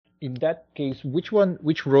in that case, which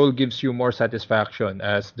role gives you more satisfaction,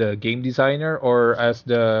 as the game designer or as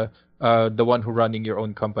the one who running your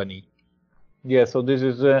own company? Yeah, so this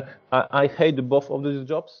is I hate both of these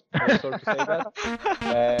jobs. Sorry to say that.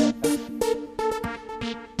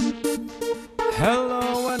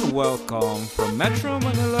 Hello and welcome from Metro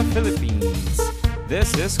Manila, Philippines.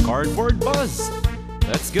 This is Cardboard Buzz.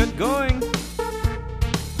 Let's get going.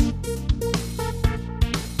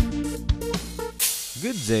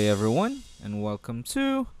 Good day, everyone, and welcome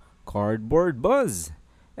to Cardboard Buzz.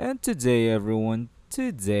 And today, everyone,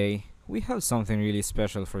 we have something really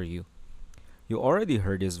special for you. You already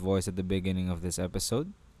heard his voice at the beginning of this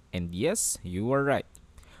episode, and yes, you are right.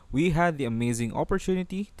 We had the amazing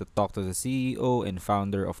opportunity to talk to the CEO and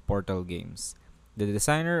founder of Portal Games, the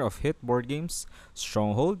designer of hit board games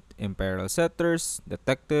Stronghold, Imperial Settlers,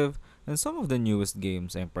 Detective, and some of the newest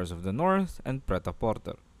games Emperors of the North and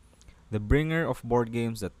Preta-Porter, the bringer of board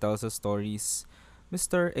games that tells us stories,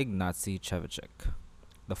 Mr. Ignacy Chevicek.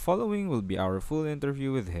 The following will be our full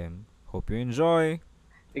interview with him. Hope you enjoy!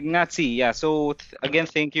 Ignacy, yeah. So again,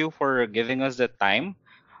 thank you for giving us the time.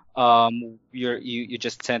 You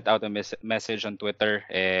just sent out a message on Twitter,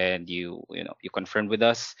 and you confirmed with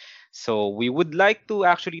us. So we would like to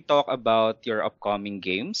actually talk about your upcoming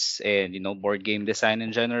games and board game design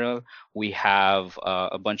in general. We have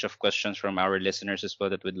a bunch of questions from our listeners as well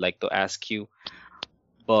that we'd like to ask you.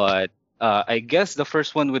 But I guess the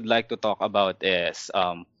first one we'd like to talk about is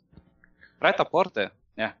Preta Porte.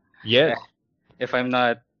 Yeah, Yes. yeah. If I'm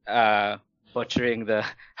not butchering the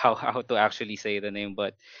how to actually say the name,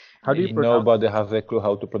 but How do you pronounce? Nobody has a clue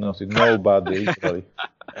how to pronounce it. Nobody, literally.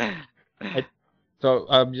 So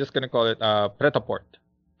I'm just gonna call it Pret-a-Port.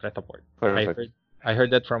 Pret-a-Port. Perfect. I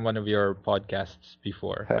heard that from one of your podcasts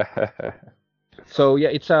before. So yeah,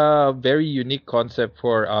 it's a very unique concept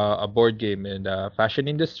for a board game in the fashion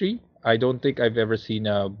industry. I don't think I've ever seen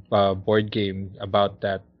a board game about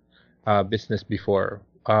that business before.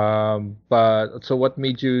 But so what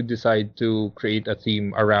made you decide to create a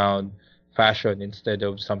theme around fashion instead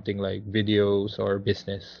of something like videos or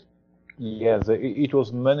business? Yes, it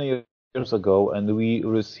was many years ago, and we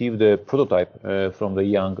received a prototype from the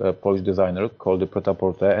young Polish designer called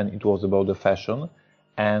Preta-Porte, and it was about the fashion.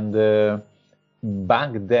 And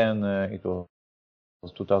back then, it was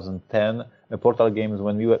 2010, Portal Games,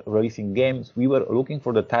 when we were releasing games, we were looking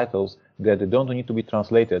for the titles that don't need to be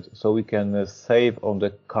translated, so we can save on the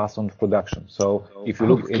cost of production. So if you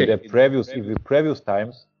look in the previous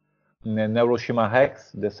times, Neuroshima Hex,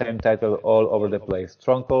 the same title all over the place.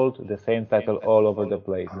 Stronghold, the same title all over the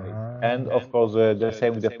place. And of course, the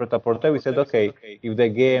same with the Preta-Porte. We said, okay, if the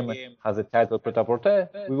game has a title Preta-Porte,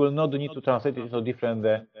 we will not need to translate it into different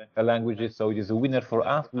languages, so it is a winner for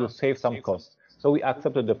us. We will save some costs. So we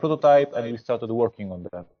accepted the prototype and we started working on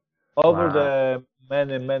that. Over the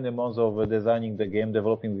many months of designing the game,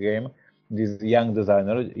 developing the game, this young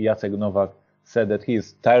designer, Jacek Nowak, said that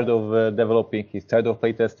he's tired of developing, he's tired of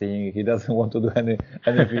playtesting, he doesn't want to do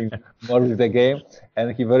anything more with the game,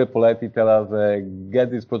 and he very politely tell us, get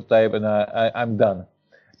this prototype and I'm done.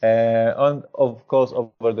 And of course,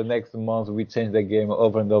 over the next months, we changed the game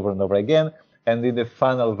over and over and over again, and in the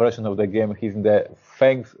final version of the game, he's in the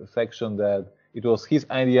thanks section that it was his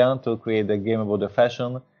idea to create a game about the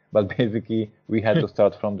fashion, but basically we had to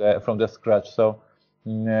start from the scratch. So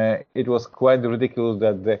it was quite ridiculous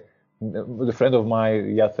that the friend of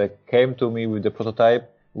mine, Jacek, came to me with the prototype.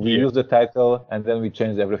 We used the title, and then we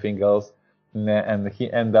changed everything else. And he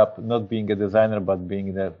ended up not being a designer, but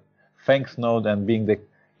being the thanks note and being the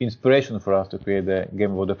inspiration for us to create the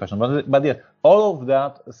game about the fashion. But yeah, all of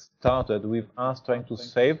that started with us trying to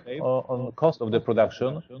save on the cost of the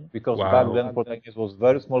production, because back then Portages was a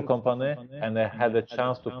very small company, and I had a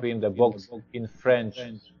chance to print the box in French,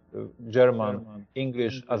 German,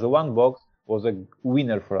 English as a one box was a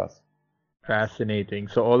winner for us. Fascinating.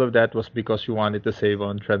 So all of that was because you wanted to save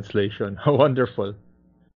on translation. How wonderful.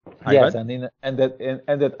 Yes, Ivan? and that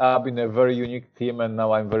ended up in a very unique team, and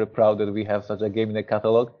now I'm very proud that we have such a game in the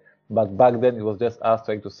catalog. But back then it was just us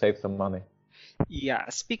trying to save some money. yeah,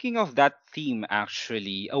 speaking of that theme,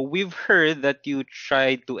 actually, we've heard that you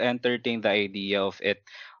tried to entertain the idea of it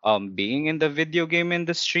being in the video game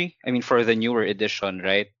industry. I mean, for the newer edition,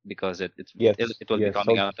 right? Because Yes, it will be yes.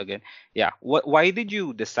 coming out again. Yeah. Why did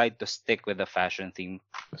you decide to stick with the fashion theme?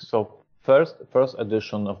 So first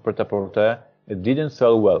edition of Preta-Porte, it didn't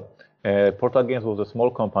sell well. Portal Games was a small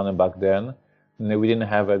company back then. We didn't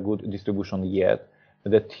have a good distribution yet.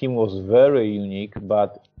 The theme was very unique,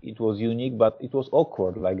 but it was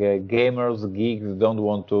awkward. Like gamers, geeks don't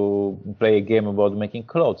want to play a game about making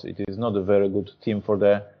clothes. It is not a very good theme for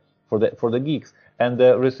the geeks. And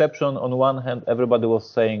the reception, on one hand, everybody was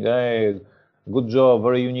saying, hey, good job,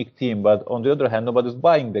 very unique team. But on the other hand, nobody's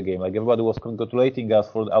buying the game. Like everybody was congratulating us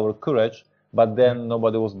for our courage, but then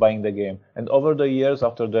nobody was buying the game. And over the years,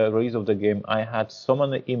 after the release of the game, I had so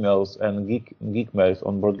many emails and geek mails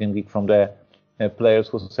on Board Game Geek from the players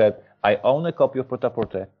who said, I own a copy of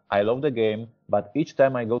Prêt-à-Porter. I love the game, but each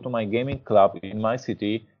time I go to my gaming club in my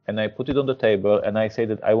city and I put it on the table and I say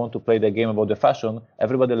that I want to play the game about the fashion,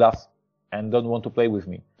 everybody laughs and don't want to play with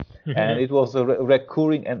me. And it was a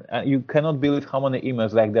recurring, and you cannot believe how many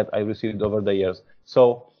emails like that I received over the years. So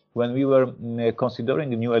when we were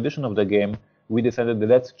considering a new edition of the game, we decided that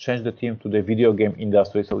let's change the theme to the video game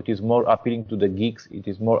industry, so it is more appealing to the geeks, it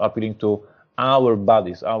is more appealing to our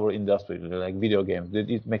buddies, our industry, like video games.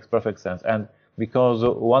 It makes perfect sense. And because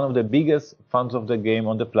one of the biggest fans of the game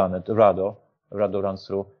on the planet, Rado runs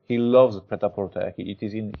through, he loves Prêt-à-Porter. It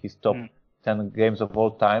is in his top 10 games of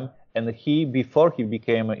all time. And he, before he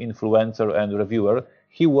became an influencer and reviewer,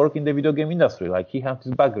 he worked in the video game industry. Like, he had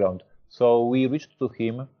this background. So we reached to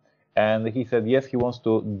him, and he said, yes, he wants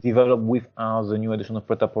to develop with us a new edition of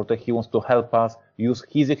Prêt-à-Porter. He wants to help us use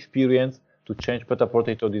his experience to change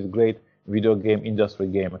Prêt-à-Porter to this great video game industry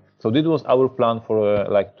game. So this was our plan for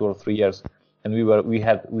like 2 or 3 years. And we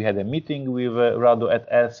had a meeting with Rado at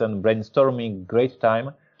Essen, brainstorming, great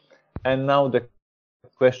time. And now the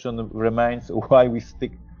question remains why we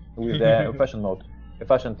stick with the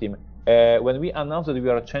fashion team. When we announced that we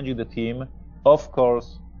are changing the team, of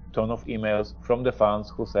course, ton of emails from the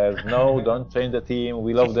fans who says, no, don't change the team,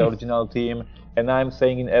 we love the original team. And I'm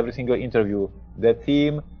saying in every single interview, the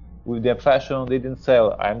team with the fashion didn't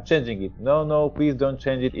sell, I'm changing it. No, please don't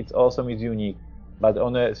change it, it's awesome, it's unique. But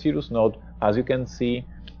on a serious note, as you can see,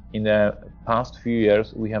 in the past few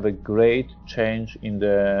years, we have a great change in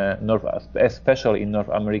the especially in North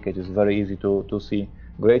America. It is very easy to see.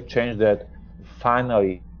 Great change that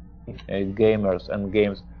finally gamers and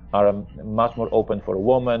games are much more open for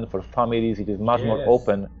women, for families. It is much more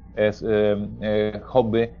open as a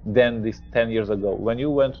hobby than this 10 years ago. When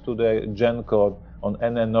you went to the Gen Con on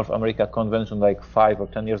any North America convention like 5 or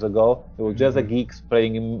 10 years ago, it was just the geeks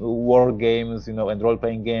playing war games, and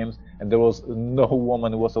role-playing games, and there was no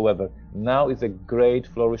woman whatsoever. Now it's a great,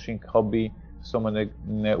 flourishing hobby. So many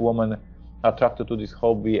women attracted to this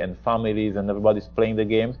hobby, and families, and everybody's playing the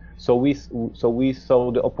games. So we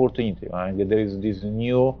saw the opportunity. There is this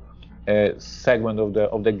new segment of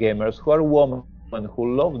the gamers who are women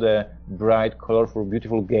who love the bright, colorful,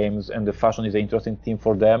 beautiful games, and the fashion is an interesting theme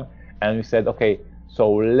for them. And we said, okay,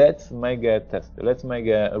 so let's make a test, let's make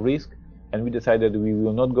a risk. And we decided we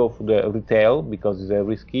will not go for the retail because it's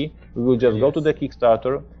risky. We will just go to the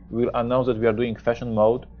Kickstarter. We will announce that we are doing fashion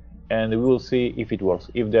mode, and we will see if it works.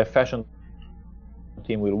 If the fashion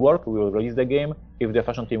team will work, we will release the game. If the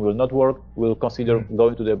fashion team will not work, we'll consider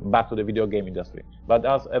going back to the video game industry. But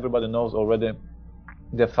as everybody knows already,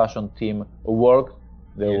 the fashion team worked.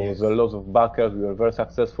 There was a lot of backers. We were very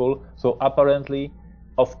successful. So apparently,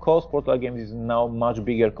 of course, Portal Games is now much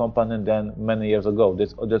bigger company than many years ago.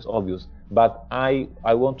 That's obvious. But I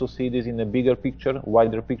want to see this in a bigger picture,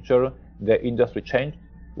 wider picture. The industry changed.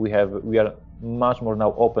 We are much more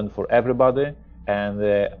now open for everybody, and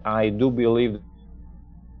I do believe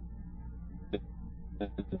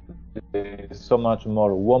so much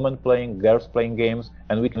more women playing, girls playing games,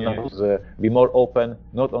 and we can be more open,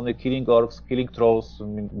 not only killing orcs, killing trolls,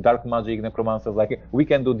 dark magic, necromancers. Like, we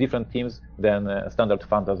can do different themes than standard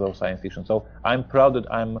fantasy or science fiction. So I'm proud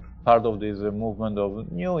that I'm part of this movement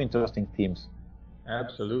of new interesting themes.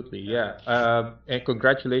 Absolutely, yeah. And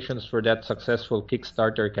congratulations for that successful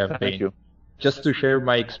Kickstarter campaign. Thank you. Just to share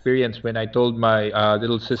my experience, when I told my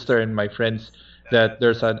little sister and my friends that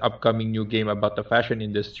there's an upcoming new game about the fashion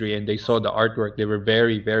industry, and they saw the artwork, they were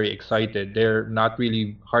very, very excited. They're not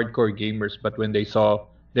really hardcore gamers, but when they saw,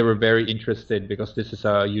 they were very interested because this is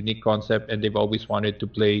a unique concept, and they've always wanted to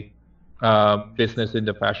play business in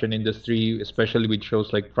the fashion industry, especially with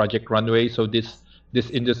shows like Project Runway. So this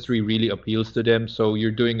industry really appeals to them. So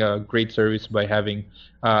you're doing a great service by having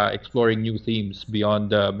exploring new themes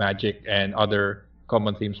beyond magic and other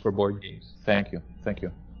common themes for board games. Thank you.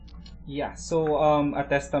 Yeah, so a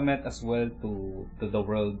testament as well to the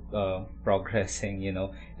world progressing,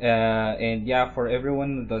 and yeah, for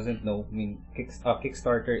everyone who doesn't know, I mean,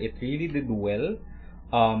 Kickstarter, it really did well.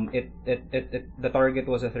 The target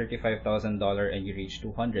was a $35,000 and you reached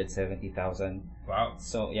 $270,000. Wow.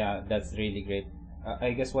 So yeah, that's really great.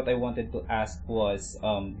 I guess what I wanted to ask was,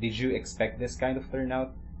 did you expect this kind of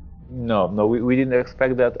turnout? No, we didn't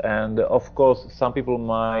expect that, and of course, some people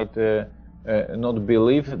might not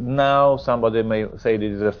believe now. Somebody may say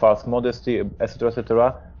this is a false modesty, etc.,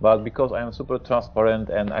 etc. But because I am super transparent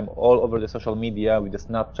and I'm all over the social media with the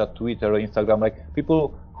Snapchat, Twitter, Instagram, like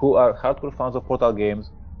people who are hardcore fans of Portal games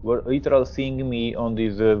were literally seeing me on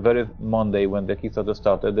this very Monday when the Kickstarter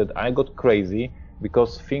started that I got crazy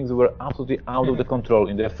because things were absolutely out of the control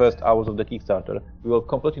in the first hours of the Kickstarter. We were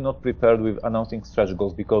completely not prepared with announcing stretch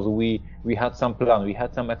goals because we had some plan, we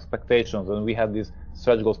had some expectations, and we had these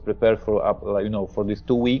stretch goals prepared for for these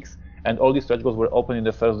 2 weeks. And all these stretch goals were open in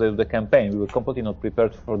the first day of the campaign. We were completely not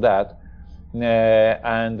prepared for that.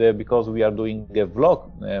 Because we are doing a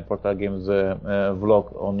vlog, Portal Games vlog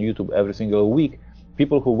on YouTube every single week,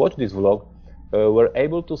 people who watch this vlog were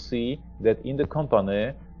able to see that in the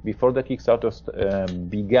company, before the Kickstarter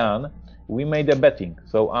began, we made a betting.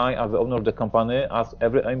 So I, as the owner of the company, asked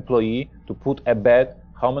every employee to put a bet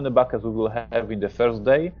how many buckets we will have in the first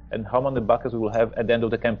day and how many buckets we will have at the end of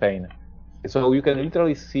the campaign. So you can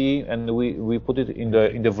literally see, and we put it in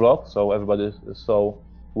the vlog, so everybody saw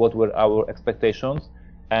what were our expectations,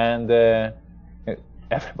 and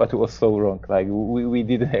everybody was so wrong. Like we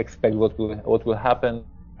didn't expect what will happen.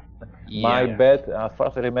 Yeah. My bet, as far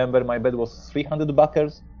as I remember, my bet was 300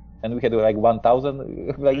 backers, and we had like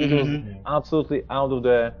 1,000. Like it was absolutely out of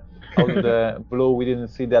the blue. We didn't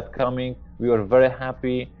see that coming. We were very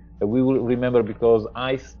happy. We will remember because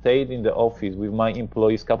I stayed in the office with my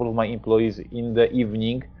employees, couple of my employees, in the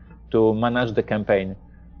evening to manage the campaign.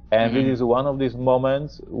 And this is one of these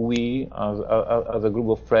moments we, as a group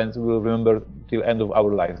of friends, will remember till end of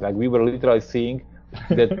our lives. Like we were literally seeing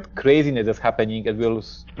that craziness is happening, and we were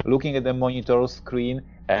looking at the monitor screen,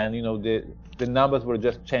 and the numbers were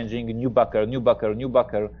just changing, new backer,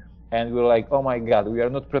 and we were like, oh my god, we are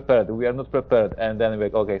not prepared. And then we're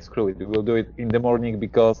like, okay, screw it, we'll do it in the morning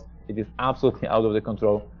because it is absolutely out of the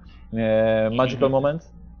control. Magical moments,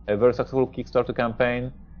 a very successful Kickstarter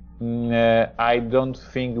campaign. I don't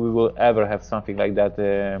think we will ever have something like that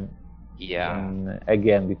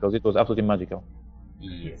again, because it was absolutely magical.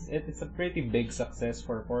 Yes, it's a pretty big success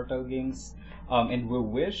for Portal Games, and we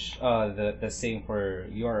wish the same for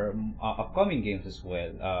your upcoming games as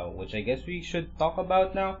well, which I guess we should talk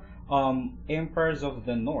about now. Empires of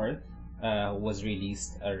the North was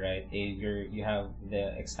released, right? You have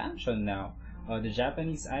the expansion now, the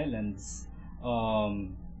Japanese islands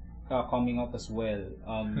coming up as well.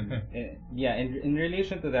 Yeah, in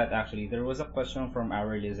relation to that, actually, there was a question from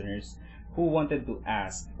our listeners who wanted to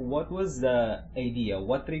ask, what was the idea?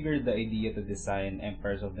 What triggered the idea to design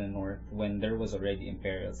Empires of the North when there was already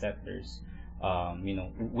Imperial Settlers?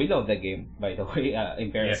 We love the game, by the way,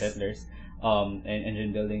 Imperial Settlers. And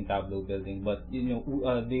engine building, tableau building, but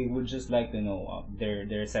they would just like to know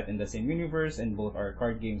they're set in the same universe and both are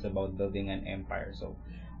card games about building an empire. So,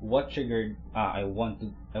 what triggered I want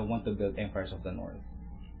to build Empires of the North?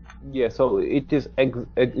 Yeah, so it is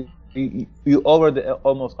you already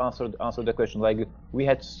almost answered the question. Like we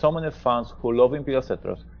had so many fans who love Imperial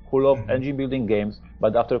Settlers, who love engine building games,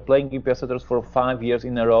 but after playing Imperial Settlers for 5 years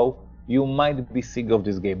in a row, you might be sick of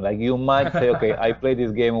this game. Like you might say, okay, I played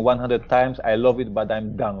this game 100 times, I love it, but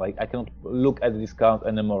I'm done. Like I cannot look at this count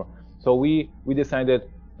anymore. So we decided,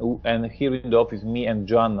 and here in the office, me and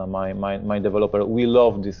Joanna, my developer, we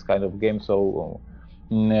love this kind of game. So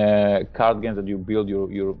card games that you build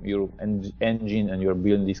your engine and you're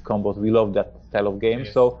building these combos. We love that style of game.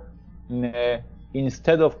 Yes. So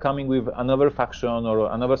instead of coming with another faction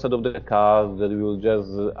or another set of the cards that will just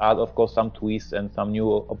add, of course, some twists and some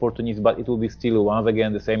new opportunities, but it will be still once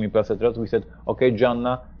again the same Imperial Settlers, we said, okay,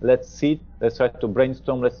 Joanna, let's sit, let's try to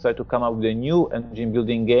brainstorm, let's try to come up with a new engine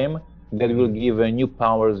building game that will give new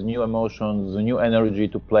powers, new emotions, new energy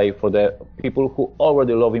to play for the people who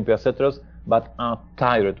already love Imperial Settlers but are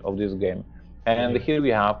tired of this game. And here we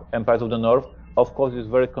have Empires of the North. Of course, it's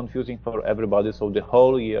very confusing for everybody, so the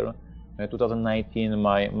whole year 2019,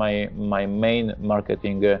 my main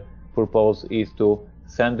marketing purpose is to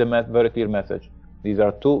send a very clear message. These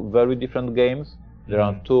are two very different games. There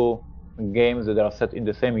are two games that are set in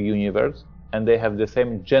the same universe, and they have the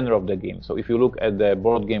same genre of the game. So if you look at the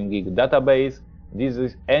Board Game Geek database, this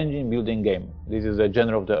is engine building game. This is the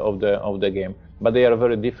genre of the game, but they are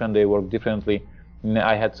very different. They work differently.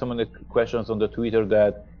 I had so many questions on the Twitter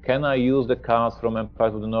that, can I use the cards from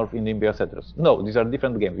Empires of the North in the Imperial Settlers? No, these are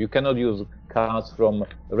different games. You cannot use cards from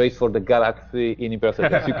Race for the Galaxy in Imperial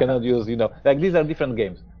Settlers. You cannot use, like these are different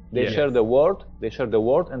games. They share the word,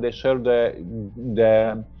 and they share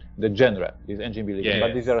the genre, this engine building game.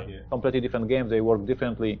 But these are completely different games. They work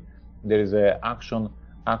differently. There is a action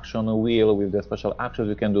wheel with the special actions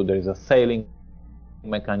you can do. There is a sailing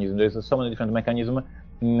mechanism. There is so many different mechanisms.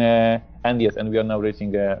 And we are now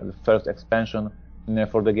releasing the first expansion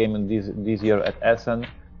for the game this year at Essen.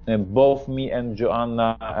 both me and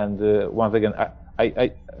Joanna, and once again,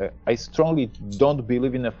 I strongly don't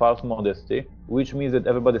believe in a false modesty, which means that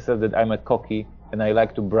everybody says that I'm a cocky and I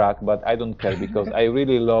like to brag, but I don't care because I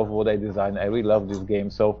really love what I design. I really love this game.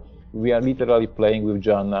 So we are literally playing with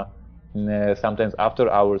Joanna, sometimes after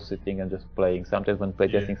hours sitting and just playing, sometimes when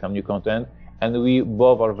playtesting some new content. And we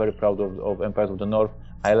both are very proud of Empires of the North.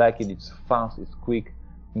 I like it, it's fast, it's quick,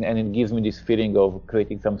 and it gives me this feeling of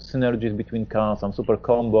creating some synergies between cards, some super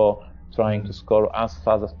combo, trying to score as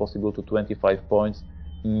fast as possible to 25 points.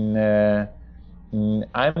 And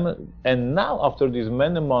now after these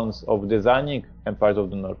many months of designing Empires of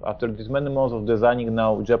the North, after these many months of designing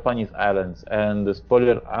now Japanese islands, and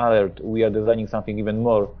spoiler alert, we are designing something even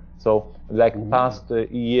more. So like past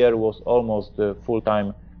year was almost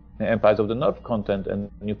full-time Empires of the North content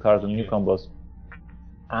and new cards and new combos.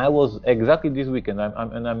 I was exactly this weekend,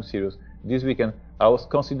 I'm serious, this weekend I was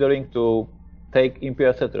considering to take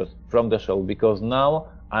Imperial Settlers from the show, because now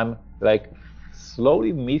I'm like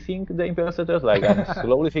slowly missing the Imperial Settlers, like I'm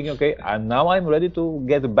slowly thinking, okay, and now I'm ready to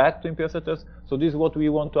get back to Imperial Settlers. So this is what we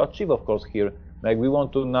want to achieve, of course, here. Like we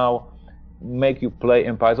want to now make you play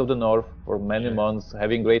Empires of the North for many months,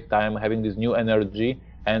 having great time, having this new energy,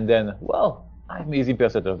 and then, well, I miss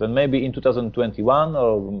Imperial Settlers. And maybe in 2021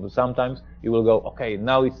 or sometimes you will go, okay,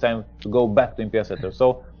 now it's time to go back to Imperial Settlers.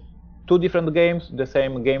 So two different games, the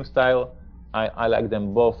same game style. I like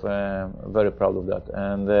them both. Very proud of that.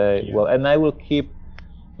 And well, and I will keep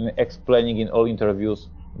explaining in all interviews,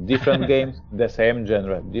 different games, the same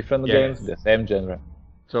genre. Different games, the same genre.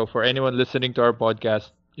 So for anyone listening to our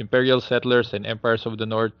podcast, Imperial Settlers and Empires of the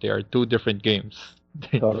North, they are two different games.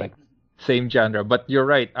 Correct. Same genre, but you're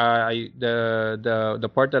right.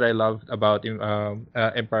 The part that I loved about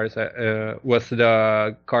Empires was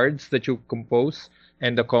the cards that you compose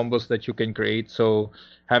and the combos that you can create. So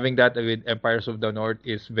having that with Empires of the North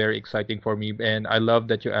is very exciting for me, and I love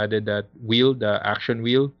that you added that wheel, the action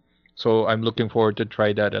wheel. So I'm looking forward to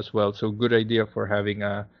try that as well. So good idea for having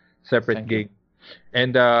a separate game.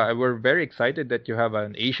 And we're very excited that you have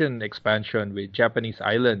an Asian expansion with Japanese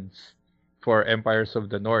islands for Empires of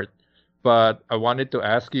the North. But I wanted to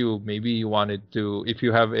ask you, maybe you wanted to, if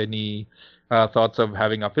you have any thoughts of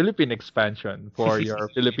having a Philippine expansion for your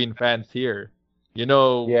Philippine fans here. You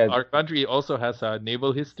know, our country also has a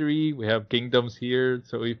naval history. We have kingdoms here,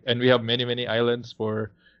 and we have many islands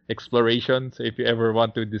for exploration. So if you ever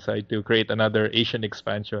want to decide to create another Asian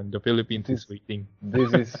expansion, the Philippines is waiting.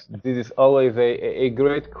 This is always a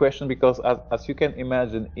great question, because as you can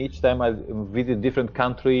imagine, each time I visit different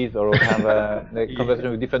countries or have a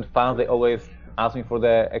conversation with different fans, they always ask me for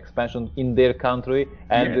the expansion in their country.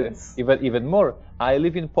 And even more, I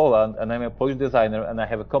live in Poland and I'm a Polish designer and I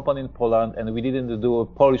have a company in Poland, and we didn't do a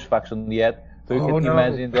Polish faction yet. So you can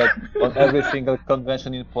imagine that on every single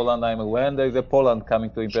convention in Poland, I'm when there is a Poland coming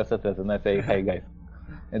to Imperial Settlers, and I say, hey guys,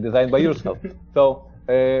 and designed by yourself. So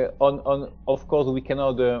of course we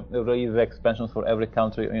cannot release expansions for every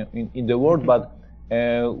country in the world, but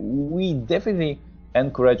we definitely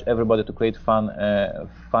encourage everybody to create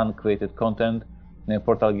fun created content.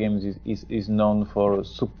 Portal Games is known for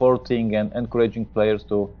supporting and encouraging players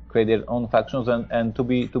to create their own factions, and to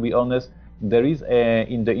be honest, there is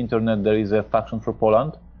in the internet there is a faction for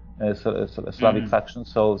Poland, a Slavic faction.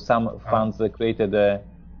 So some fans created a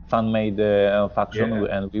fan-made faction,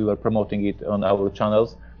 and we were promoting it on our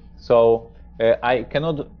channels. So I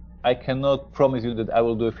cannot promise you that I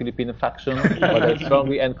will do a Philippine faction, but I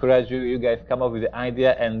strongly encourage you guys come up with the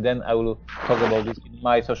idea, and then I will talk about this in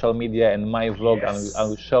my social media and my vlog, and I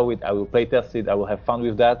will show it, I will play test it, I will have fun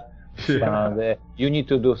with that. But you need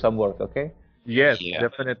to do some work, okay? Yes,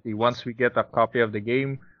 definitely. Once we get a copy of the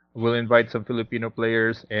game, we'll invite some Filipino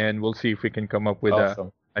players, and we'll see if we can come up with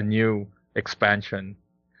a new expansion.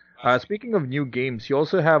 Speaking of new games, you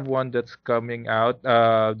also have one that's coming out,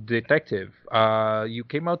 Detective. You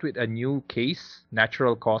came out with a new case,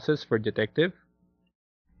 Natural Causes for Detective.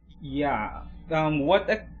 Yeah.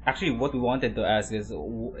 What we wanted to ask is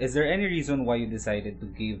there any reason why you decided to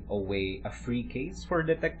give away a free case for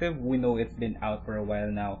Detective? We know it's been out for a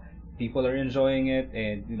while now. People are enjoying it,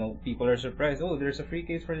 and people are surprised. Oh, there's a free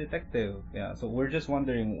case for Detective. Yeah. So we're just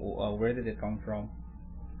wondering, where did it come from?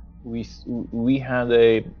 We had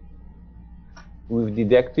with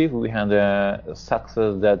Detective, we had a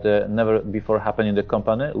success that never before happened in the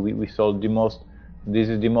company. We sold this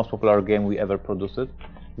is the most popular game we ever produced.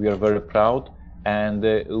 We are very proud, and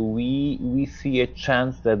we see a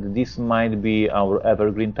chance that this might be our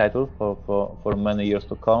evergreen title for many years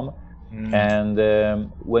to come. And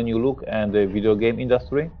when you look at the video game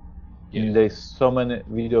industry, Yes. There's so many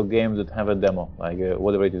video games that have a demo, like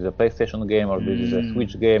whether it is a PlayStation game or this is a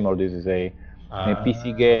Switch game or this is a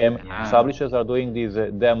PC game. yeah. Publishers are doing this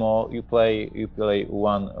demo. You play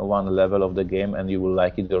one level of the game and you will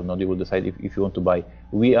like it or not. You will decide if you want to buy.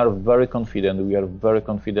 We are very confident.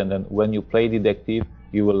 And when you play Detective,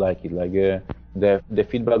 you will like it. Like the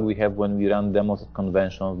feedback we have when we run demos at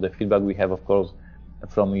conventions, the feedback we have, of course,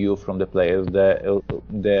 from you, from the players,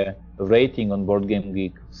 the rating on Board Game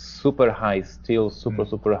Geek super high, still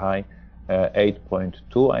super high,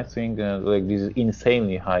 8.2 I think. Like this is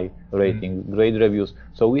insanely high rating, great reviews.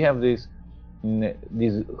 So we have this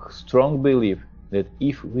strong belief that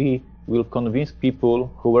if we will convince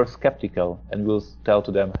people who were skeptical and will tell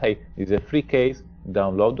to them, hey, it's a free case,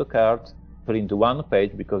 download the cards, print one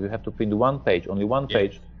page, because you have to print one page, only one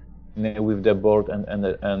page with the board, and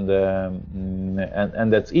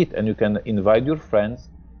that's it. And you can invite your friends,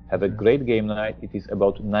 have a great game night. It is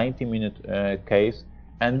about 90-minute case,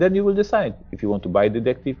 and then you will decide if you want to buy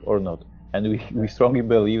Detective or not. And we strongly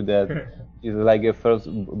believe that it's like a first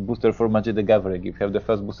booster for Magic the Gathering. If you have the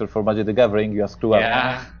first booster for Magic the Gathering, you are screwed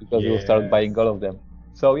up because you will start buying all of them.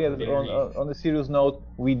 So yes, on a serious note,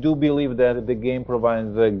 we do believe that the game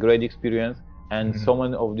provides a great experience, and so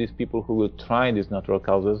many of these people who will try these natural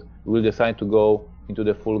causes will decide to go into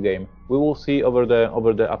the full game. We will see over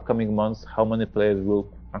the upcoming months how many players will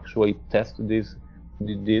actually test this.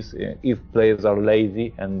 If players are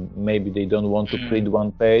lazy and maybe they don't want to print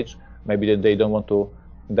one page, maybe they don't want to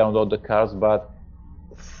download the cards, but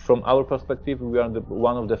from our perspective, we are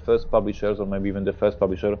one of the first publishers, or maybe even the first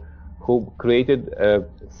publisher, who created a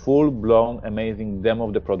full-blown amazing demo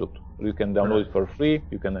of the product. You can download it for free,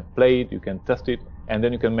 you can play it, you can test it, and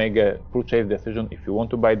then you can make a purchase decision if you want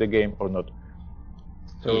to buy the game or not.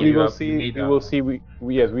 So we will see.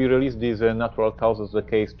 We released this natural causes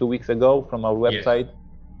case 2 weeks ago from our website,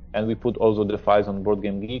 and we put also the files on Board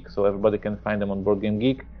Game Geek, so everybody can find them on Board Game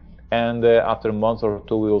Geek. And after a month or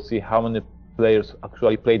two, we will see how many players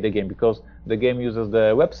actually played the game, because the game uses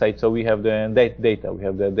the website, so we have the data. We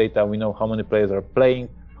have the data. We know how many players are playing,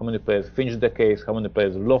 how many players finished the case, how many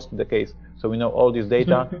players lost the case. So we know all this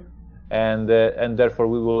data, and therefore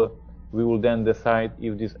we will then decide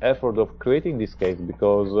if this effort of creating this case,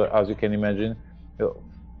 because as you can imagine,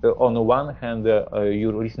 on the one hand,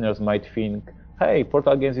 your listeners might think, hey,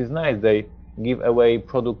 Portal Games is nice. They give away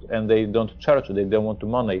product and they don't charge. They don't want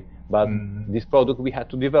money. But this product we had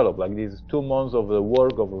to develop. Like these 2 months of the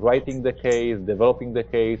work of writing the case, developing the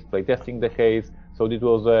case, playtesting the case. So it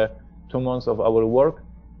was 2 months of our work,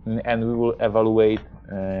 and we will evaluate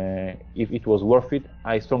if it was worth it.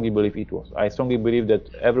 I strongly believe it was. I strongly believe that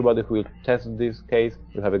everybody who will test this case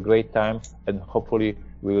will have a great time and hopefully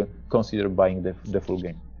will consider buying the full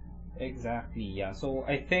game. Exactly, yeah. So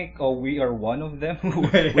I think we are one of them.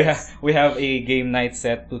 we have a game night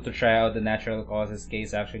set to try out the natural causes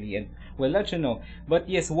case actually, and we'll let you know. But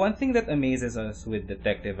yes, one thing that amazes us with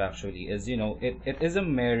Detective actually is, it is a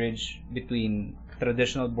marriage between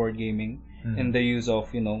traditional board gaming and the use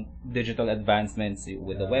of, digital advancements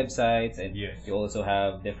with the websites, and you also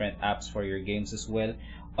have different apps for your games as well.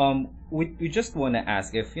 We just want to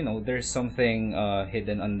ask if there's something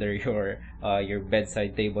hidden under your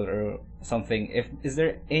bedside table or something. Is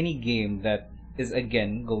there any game that is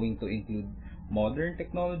again going to include modern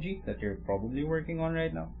technology that you're probably working on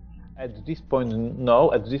right now? At this point,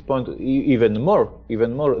 no. At this point, even more.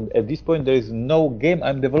 At this point, there is no game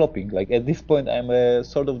I'm developing. Like at this point, I'm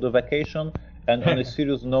sort of the vacation. And on a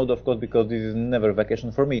serious note, of course, because this is never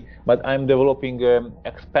vacation for me, but I'm developing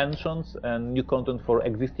expansions and new content for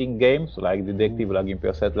existing games like Detective, like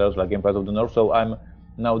Imperial Settlers, like Empires of the North. So I'm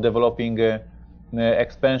now developing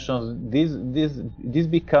expansions. This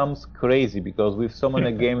becomes crazy because with so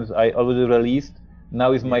many games I already released,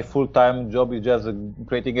 now is my full-time job is just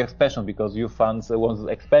creating expansions because you fans want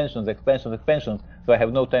expansions. So I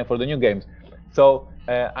have no time for the new games. So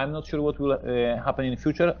I'm not sure what will happen in the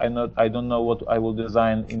future. I don't know what I will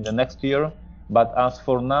design in the next year. But as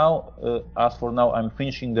for now, I'm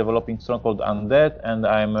finishing developing Stronghold Undead, and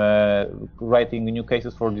I'm writing new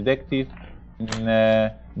cases for Detective.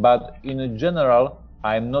 But in general,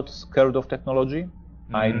 I'm not scared of technology.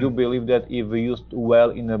 I do believe that if used well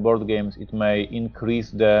in the board games, it may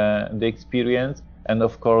increase the experience. And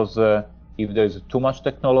of course, if there's too much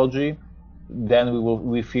technology, then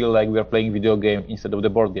we feel like we are playing video game instead of the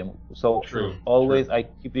board game. So always I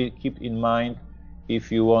keep in mind,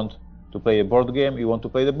 if you want to play a board game, you want to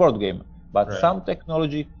play the board game. But some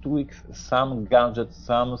technology tweaks, some gadgets,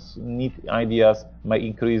 some neat ideas may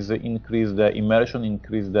increase the immersion,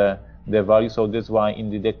 increase the value. So that's why in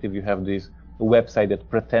Detective you have this website that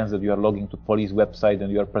pretends that you are logging to police website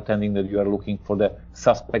and you are pretending that you are looking for the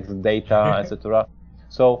suspect's data, etc.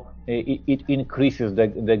 So it increases the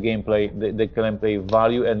gameplay, the gameplay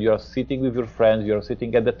value, and you are sitting with your friends, you are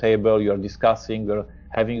sitting at the table, you are discussing, you're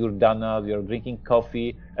having your donuts, you're drinking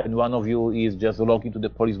coffee, and one of you is just logging to the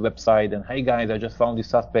police website and, hey guys, I just found this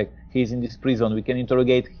suspect, he's in this prison, we can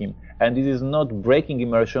interrogate him. And this is not breaking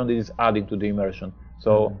immersion, this is adding to the immersion.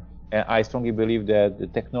 So I strongly believe that the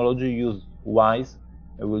technology used wise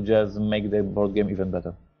will just make the board game even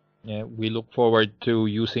better. Yeah, we look forward to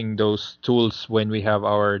using those tools when we have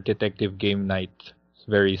our detective game night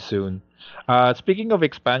very soon. Speaking of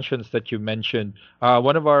expansions that you mentioned,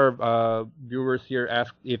 one of our viewers here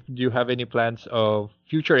asked if do you have any plans of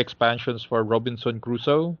future expansions for Robinson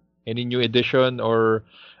Crusoe? Any new edition or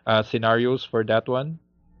scenarios for that one?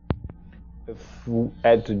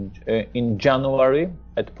 In January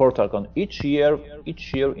at PortalCon, each year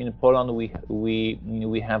in Poland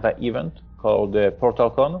we have an event called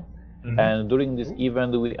PortalCon, and during this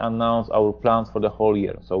event we announce our plans for the whole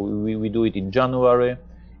year. So we do it in January.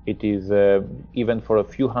 It is an event for a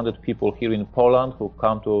few hundred people here in Poland who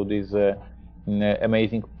come to this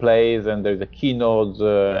amazing place, and there's a keynote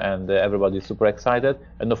and everybody is super excited.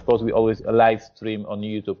 And of course we always live stream on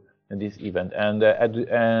YouTube this event. And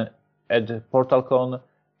at PortalCon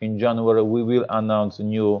in January, we will announce a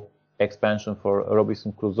new expansion for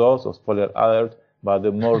Robinson Crusoe, so spoiler alert, but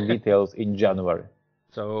more details in January.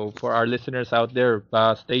 So for our listeners out there,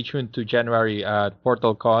 stay tuned to January at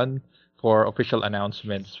PortalCon for official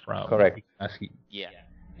announcements from Correct. ASCII. Yeah.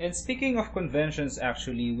 And speaking of conventions,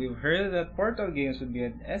 actually, we've heard that Portal Games would be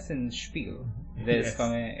at Essen Spiel this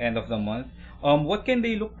coming end of the month. What can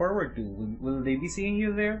they look forward to? Will they be seeing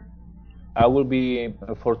you there? I will be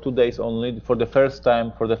for 2 days only. For the first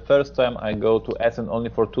time, I go to Essen only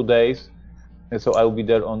for 2 days. And so I will be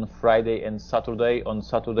there on Friday and Saturday. On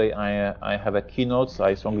Saturday, I have a keynote. So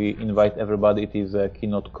I strongly invite everybody. It is a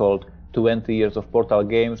keynote called 20 Years of Portal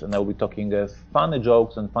Games, and I will be talking funny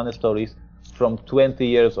jokes and funny stories from 20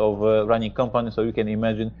 years of running company. So you can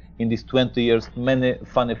imagine in these 20 years, many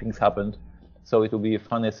funny things happened. So it will be a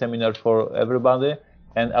funny seminar for everybody.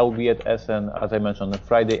 And I will be at Essen, as I mentioned, on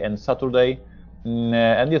Friday and Saturday.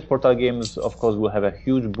 And yes, Portal Games, of course, will have a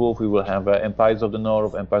huge booth. We will have Empires of the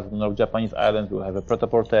North, Japanese Islands. We will have a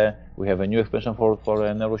Pret-a-Porter. We have a new expansion for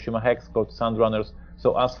Neuroshima Hex called Sandrunners.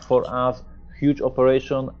 So as for us, huge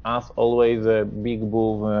operation, as always, a big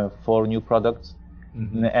booth for new products.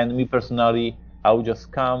 And me personally, I will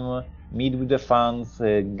just come, meet with the fans,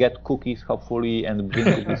 get cookies, hopefully, and bring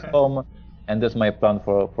cookies home. And that's my plan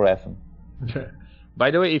for Essen. By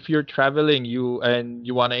the way, if you're traveling you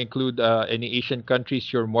want to include any Asian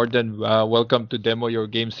countries, you're more than welcome to demo your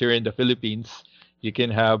games here in the Philippines. You can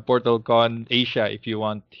have PortalCon Asia if you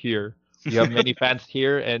want here. We have many fans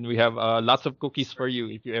here, and we have lots of cookies for you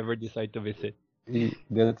if you ever decide to visit.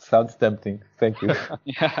 That sounds tempting. Thank you.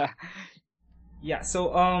 Yeah, so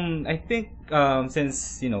I think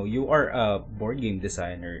since you are a board game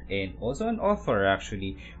designer and also an author,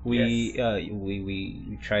 actually, we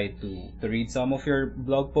tried to read some of your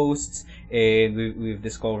blog posts, and we've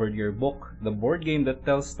discovered your book, The Board Game That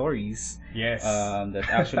Tells Stories. Yes. That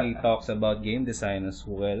actually talks about game design as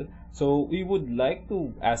well. So we would like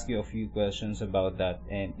to ask you a few questions about that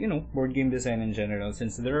and board game design in general,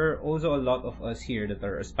 since there are also a lot of us here that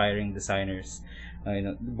are aspiring designers.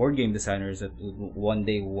 Board game designers that one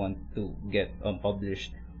day want to get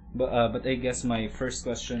published. But I guess my first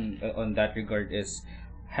question on that regard is,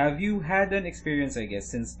 have you had an experience, I guess,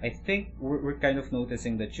 since I think we're kind of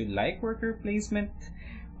noticing that you like worker placement.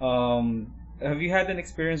 Have you had an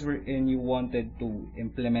experience wherein you wanted to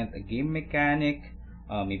implement a game mechanic,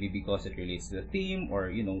 maybe because it relates to the theme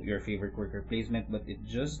or your favorite worker placement, but it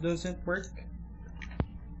just doesn't work?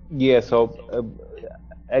 Yeah, so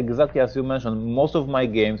exactly as you mentioned, most of my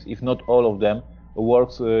games, if not all of them,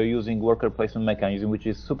 works using worker placement mechanism, which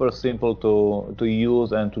is super simple to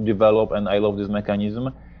use and to develop, and I love this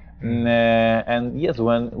mechanism. And yes,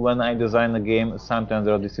 when I design a game, sometimes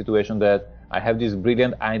there are this situation that I have this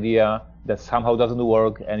brilliant idea that somehow doesn't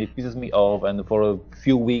work, and it pisses me off, and for a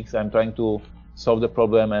few weeks I'm trying to solve the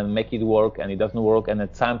problem and make it work, and it doesn't work, and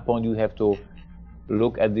at some point you have to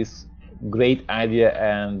look at this great idea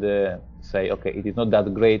and say, okay, it is not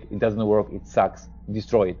that great, it doesn't work, it sucks,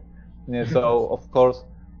 destroy it. So of course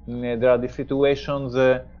there are these situations.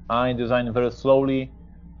 I design very slowly.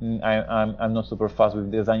 I'm not super fast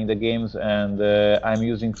with designing the games, and I'm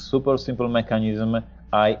using super simple mechanism.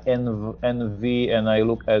 I envy and I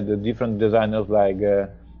look at the different designers like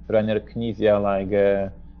Rainer Knizia, like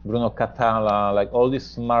Bruno Catala, like all these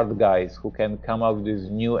smart guys who can come up with this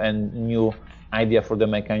new idea for the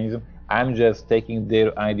mechanism. I'm just taking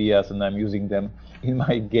their ideas and I'm using them in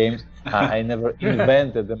my games. I never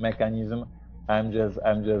invented the mechanism. I'm just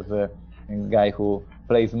a guy who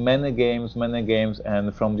plays many games,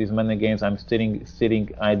 and from these many games, I'm stealing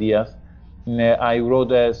ideas. I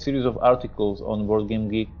wrote a series of articles on Board Game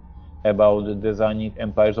Geek about designing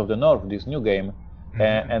Empires of the North, this new game,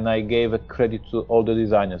 and I gave a credit to all the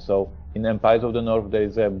designers. So in Empires of the North, there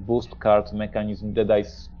is a boost cards mechanism that I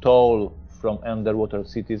stole from Underwater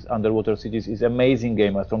Cities. Underwater Cities is amazing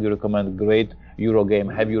game. I strongly recommend. Great Euro game,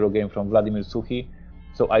 heavy Euro game from Vladimir Suchy.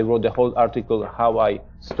 So I wrote the whole article how I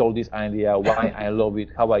stole this idea, why I love it,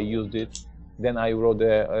 how I used it. Then I wrote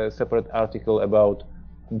a separate article about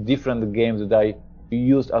different games that I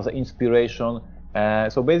used as an inspiration.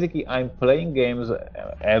 So basically, I'm playing games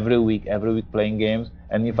every week playing games.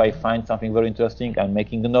 And if I find something very interesting, I'm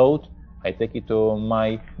making a note. I take it to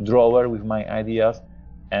my drawer with my ideas,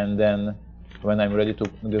 and then when I'm ready to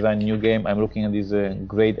design a new game, I'm looking at these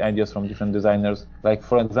great ideas from different designers. Like,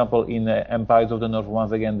 for example, in Empires of the North,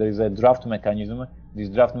 once again, there is a draft mechanism. This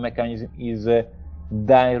draft mechanism is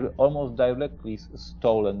almost directly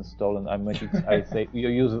stolen. I say, you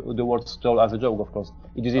use the word stole as a joke, of course.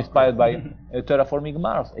 It is inspired by Terraforming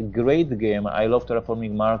Mars, a great game. I love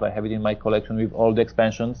Terraforming Mars. I have it in my collection with all the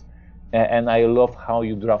expansions. And I love how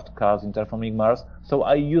you draft cards in Terraforming Mars. So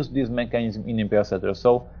I use this mechanism in Imperial Settlers.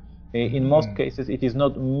 So in most cases, it is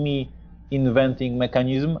not me inventing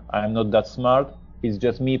mechanism. I'm not that smart. It's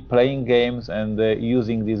just me playing games and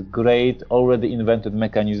using this great, already invented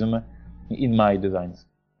mechanism in my designs.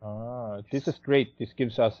 This is great. This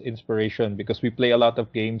gives us inspiration because we play a lot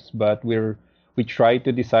of games, but we try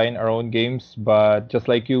to design our own games. But just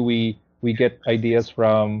like you, we get ideas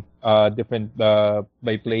from different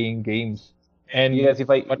by playing games. And yes, if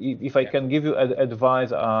I can give you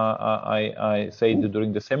advice, I say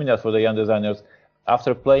during the seminars for the young designers,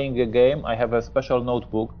 after playing a game, I have a special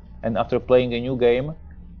notebook, and after playing a new game,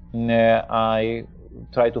 I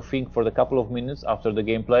try to think for a couple of minutes after the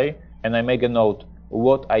gameplay, and I make a note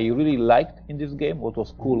what I really liked in this game, what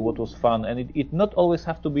was cool, what was fun, and it not always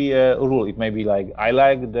have to be a rule. It may be like, I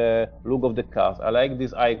like the look of the cards, I like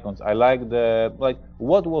these icons, I like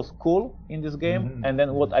what was cool in this game, and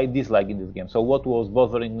then what I dislike in this game. So what was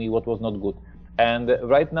bothering me, what was not good. And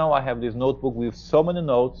right now I have this notebook with so many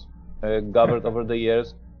notes gathered over the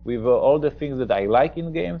years with all the things that I like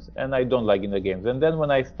in games and I don't like in the games. And then when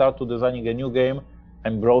I start to designing a new game,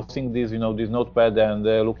 I'm browsing this notepad and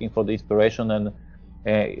looking for the inspiration. And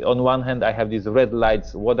on one hand, I have these red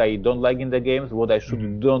lights, what I don't like in the games, what I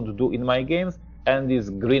don't do in my games, and this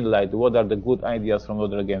green light, what are the good ideas from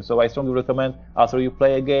other games. So I strongly recommend, after you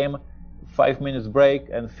play a game, 5 minutes break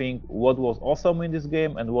and think what was awesome in this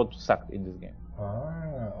game and what sucked in this game.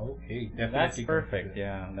 Okay. Definitely. That's perfect.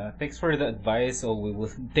 Yeah. Thanks for the advice. So we will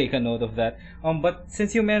take a note of that. But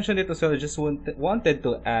since you mentioned it as well, I just wanted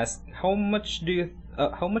to ask, how much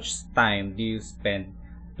time do you spend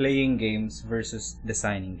playing games versus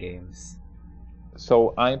designing games?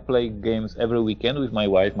 So I play games every weekend with my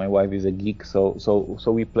wife. My wife is a geek, so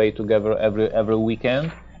we play together every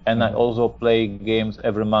weekend. And I also play games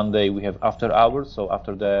every Monday. We have after hours, so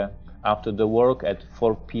after the work at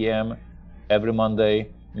 4 p.m. every Monday,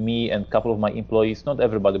 me and a couple of my employees, not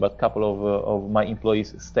everybody, but a couple of my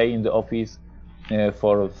employees stay in the office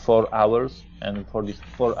for 4 hours. And for these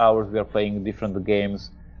 4 hours, we are playing different games.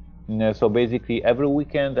 So basically, every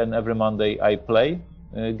weekend and every Monday, I play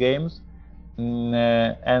games.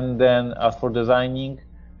 And then as for designing,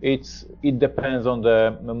 it depends on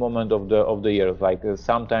the moment of the year. Like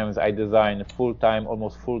sometimes I design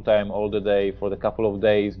almost full time all the day for a couple of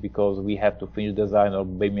days because we have to finish design, or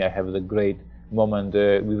maybe I have the great moment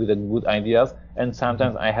with the good ideas. And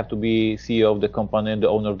sometimes I have to be CEO of the company, the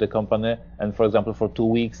owner of the company. And for example, for 2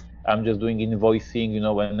 weeks, I'm just doing invoicing,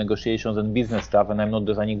 and negotiations and business stuff, and I'm not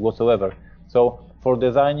designing whatsoever. So for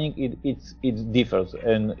designing, it differs.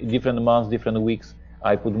 And different months, different weeks,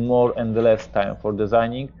 I put more and less time for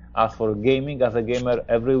designing. As for gaming, as a gamer,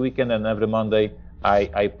 every weekend and every Monday,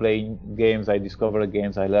 I play games, I discover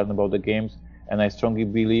games, I learn about the games, and I strongly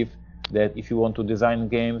believe that if you want to design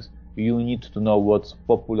games, you need to know what's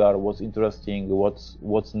popular, what's interesting,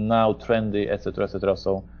 what's now trendy, etc., etc.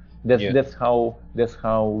 So that's how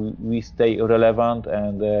we stay relevant.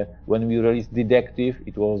 And when we released Detective,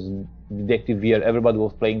 it was detective year. Everybody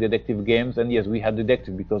was playing detective games, and yes, we had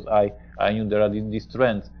detective because I knew there are these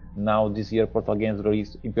trends. Now this year, Portal Games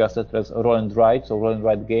released Imperial Settlers Roll and Write, so Roll and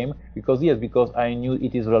Write game, because I knew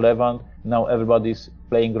it is relevant. Now everybody's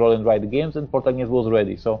playing Roll and Write games, and Portal Games was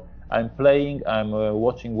ready. So I'm playing, I'm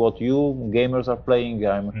watching what you gamers are playing.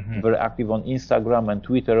 I'm very active on Instagram and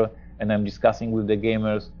Twitter, and I'm discussing with the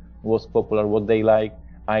gamers what's popular, what they like.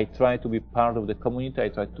 I try to be part of the community. I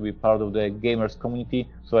try to be part of the gamers community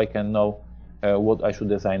so I can know what I should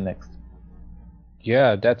design next.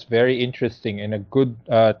 Yeah, that's very interesting. And a good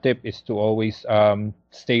tip is to always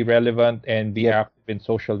stay relevant and be active in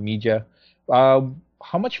social media.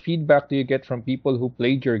 How much feedback do you get from people who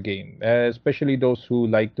played your game, especially those who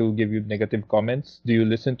like to give you negative comments? Do you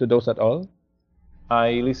listen to those at all?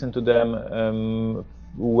 I listen to them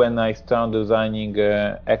when I start designing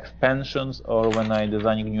expansions or when I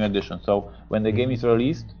designing new editions. So when the game is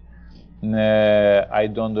released, I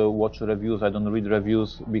don't watch reviews, I don't read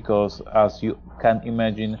reviews, because as you can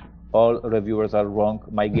imagine, all reviewers are wrong.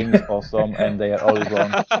 My game is awesome and they are all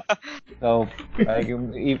wrong. So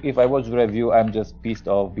if I watch the review, I'm just pissed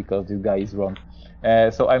off because this guy is wrong.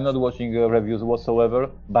 So I'm not watching reviews whatsoever.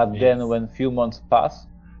 But then when few months pass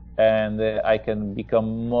and I can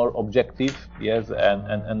become more objective,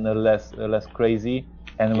 and less crazy,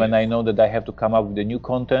 and when I know that I have to come up with the new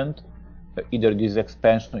content, either this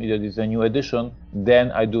expansion, either this a new edition,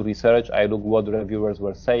 then I do research. I look what the reviewers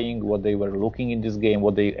were saying, what they were looking in this game,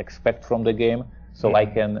 what they expect from the game, so I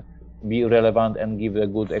can be relevant and give a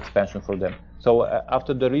good expansion for them. So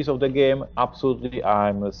after the release of the game, absolutely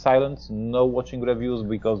I'm silent, no watching reviews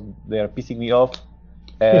because they are pissing me off.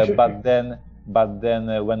 But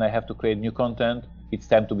then when I have to create new content, it's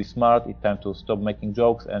time to be smart, it's time to stop making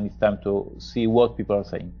jokes, and it's time to see what people are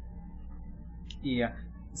saying. Yeah.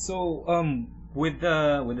 So with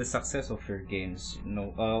the success of your games,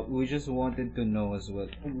 we just wanted to know as well,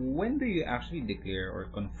 when do you actually declare or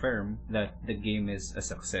confirm that the game is a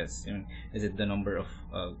success? Is it the number of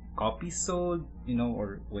copies sold,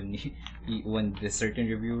 or when the certain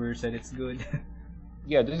reviewer said it's good?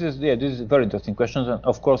 This is a very interesting question, and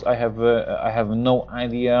of course I have no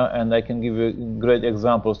idea, and I can give you a great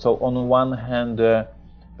example. So on one hand,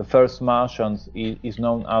 the first Martians is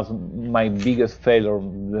known as my biggest failure.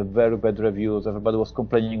 The very bad reviews, everybody was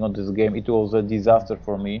complaining on this game. It was a disaster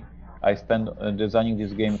for me. I spent designing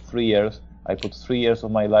this game 3 years. I put 3 years of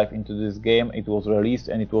my life into this game. It was released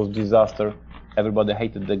and it was disaster. Everybody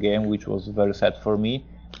hated the game, which was very sad for me.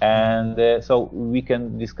 And so we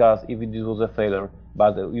can discuss if this was a failure.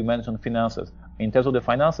 But you mentioned finances. In terms of the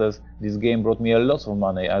finances, this game brought me a lot of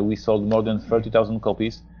money. We sold more than 30,000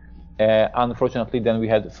 copies. Unfortunately, then we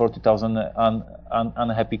had 40,000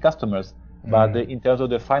 unhappy customers. But in terms of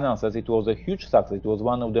the finances, it was a huge success. It was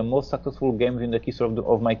one of the most successful games in the history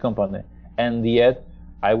of my company. And yet,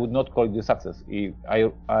 I would not call it a success.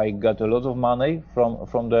 I got a lot of money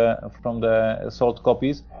from the sold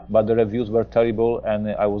copies, but the reviews were terrible, and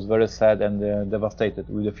I was very sad and devastated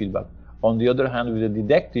with the feedback. On the other hand, with the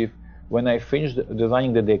Detective, when I finished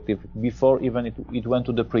designing the Detective, before even it went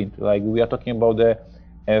to the print, like we are talking about the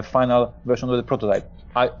final version of the prototype,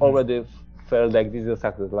 I already felt like this is a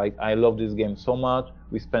success. Like, I love this game so much.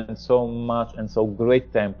 We spent so much and so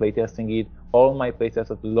great time playtesting it. All my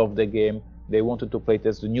playtesters loved the game. They wanted to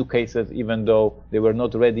playtest the new cases, even though they were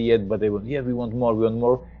not ready yet. But they were, we want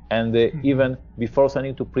more. And even before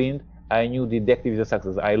sending to print, I knew Detective is a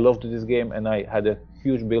success. I loved this game, and I had a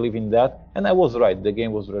huge belief in that. And I was right. The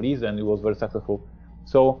game was released, and it was very successful.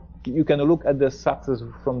 So you can look at the success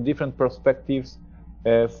from different perspectives.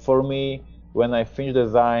 For me, when I finish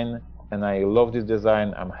design and I love this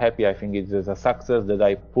design, I'm happy. I think it is a success that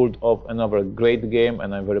I pulled off another great game,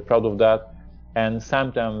 and I'm very proud of that. And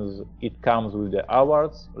sometimes it comes with the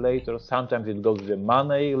awards later, sometimes it goes with the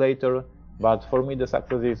money later. But for me, the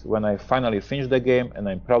success is when I finally finish the game and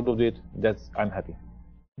I'm proud of it. I'm happy.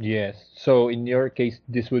 Yes. So in your case,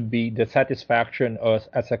 this would be the satisfaction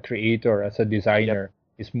as a creator, as a designer,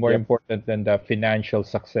 is more important than the financial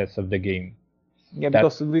success of the game. Yeah,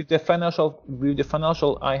 because with the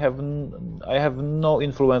financial, I have no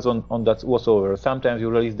influence on that whatsoever. Sometimes you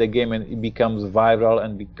release the game and it becomes viral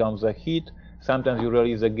and becomes a hit. Sometimes you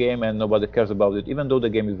release a game and nobody cares about it, even though the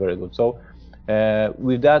game is very good. So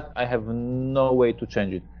with that, I have no way to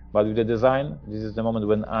change it. But with the design, this is the moment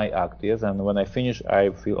when I act, and when I finish, I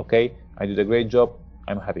feel okay, I did a great job,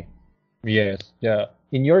 I'm happy. Yes, yeah.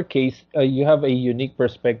 In your case, you have a unique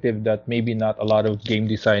perspective that maybe not a lot of game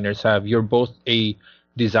designers have. You're both a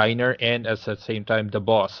designer and at the same time the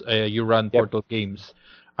boss. You run Portal Games.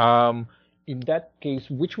 In that case,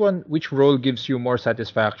 which role gives you more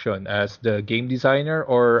satisfaction, as the game designer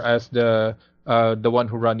or as the one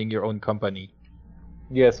who running your own company?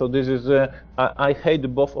 Yeah, so this is I hate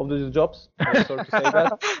both of these jobs. I'm sorry to say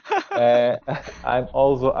that. I'm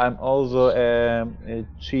also a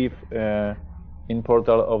chief in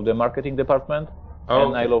Portal of the marketing department.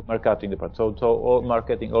 And I love marketing the part. So all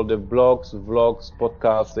marketing, all the blogs, vlogs,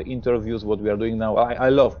 podcasts, the interviews, what we are doing now. I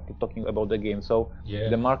love talking about the game. So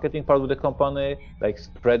the marketing part of the company, like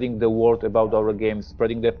spreading the word about our games,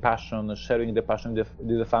 spreading the passion, sharing the passion with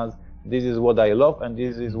the fans. This is what I love, and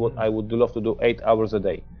this is what I would love to do 8 hours a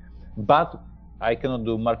day. But I cannot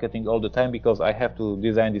do marketing all the time because I have to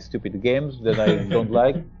design these stupid games that I don't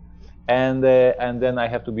like. And then I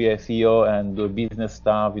have to be a CEO and do business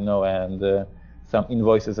stuff, and some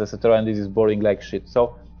invoices, etc. And this is boring like shit.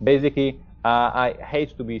 So basically, I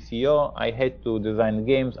hate to be CEO. I hate to design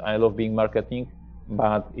games. I love being marketing,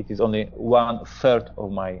 but it is only 1/3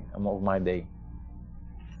 of my day.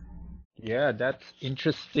 Yeah, that's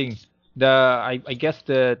interesting. I guess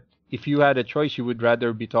that if you had a choice, you would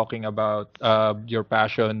rather be talking about your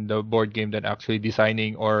passion, the board game, than actually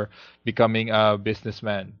designing or becoming a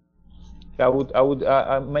businessman. I would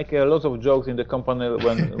make a lot of jokes in the company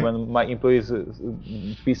when my employees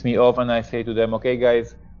piss me off, and I say to them, okay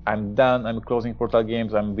guys, I'm done, I'm closing Portal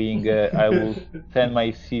Games, I will send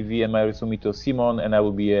my CV and my resume to Simon, and I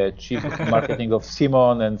will be a chief marketing of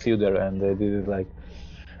Simon, and see you there. And this is like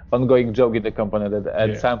ongoing joke in the company that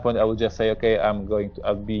at some point I will just say, okay, I'm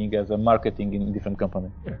being as a marketing in a different company.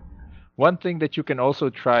 Yeah. One thing that you can also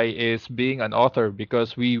try is being an author,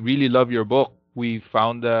 because we really love your book. We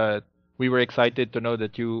found that we were excited to know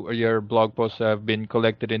that your blog posts have been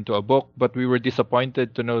collected into a book, but we were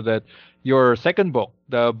disappointed to know that your second book,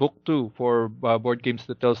 the book 2 for Board Games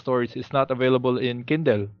That Tell Stories, is not available in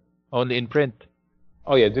Kindle, only in print.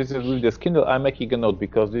 Oh yeah, this is with the Kindle. I'm making a note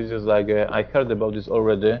because this is like I heard about this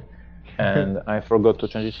already, and I forgot to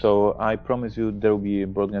change it. So I promise you there will be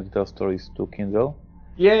Board Games That Tell Stories to Kindle.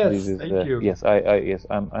 Yes, thank you. Yes,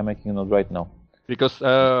 I'm making a note right now. Because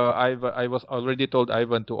I was already told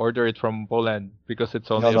Ivan to order it from Poland because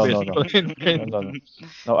it's only available in Kindle.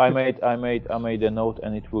 No, I made a note,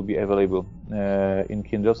 and it will be available in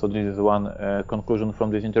Kindle. So this is one conclusion from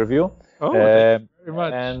this interview. Oh, thank you very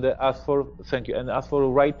much. And thank you. And as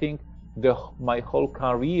for writing, my whole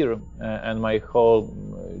career and my whole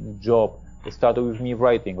job started with me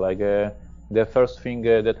writing. Like the first thing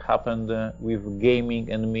that happened with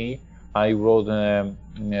gaming and me, I wrote a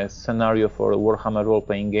scenario for a Warhammer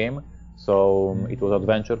role-playing game. So it was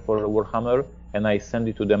adventure for Warhammer, and I sent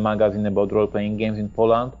it to the magazine about role-playing games in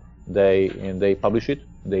Poland. They published it.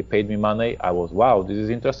 They paid me money. I was, wow, this is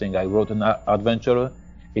interesting. I wrote an adventure.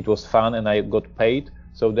 It was fun, and I got paid.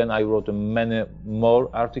 So then I wrote many more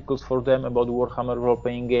articles for them about the Warhammer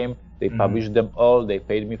role-playing game. They published them all. They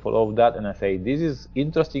paid me for all of that, and I say, this is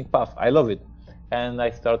interesting path. I love it. And I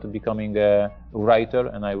started becoming a writer,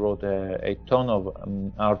 and I wrote a ton of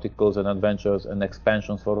articles and adventures and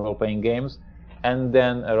expansions for role-playing games. And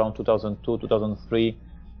then around 2002, 2003,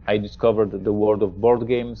 I discovered the world of board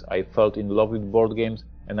games. I fell in love with board games,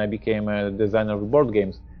 and I became a designer of board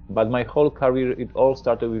games. But my whole career, it all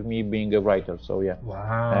started with me being a writer. So yeah,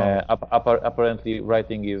 wow. Apparently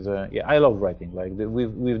writing is I love writing. Like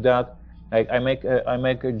with that, I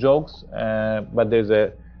make jokes, but there's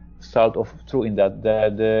a salt of truth in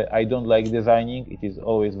that I don't like designing. It is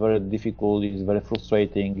always very difficult. It's very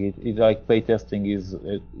frustrating. It's like playtesting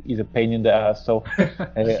is a pain in the ass. So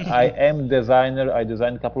I am designer. I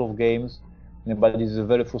design a couple of games, but it's a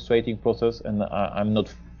very frustrating process, and I'm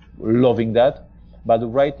not loving that. But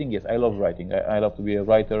writing, yes, I love writing. I love to be a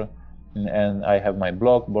writer, and I have my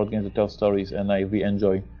blog, Board Games That Tell Stories, and I really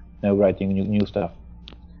enjoy writing new stuff.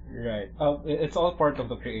 Right. It's all part of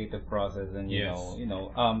the creative process, and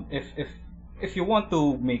if you want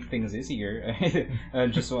to make things easier,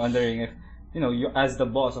 I'm just wondering if you as the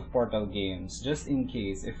boss of Portal Games, just in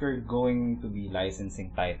case if you're going to be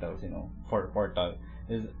licensing titles, for Portal,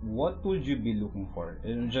 what would you be looking for?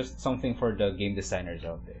 Just something for the game designers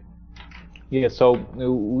out there. Yeah, so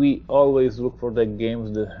we always look for the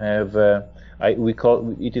games that have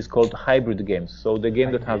it is called hybrid games. So the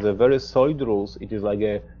game that has a very solid rules. It is like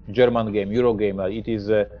a German game, Euro game. It is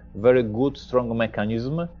a very good, strong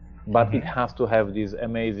mechanism, but it has to have this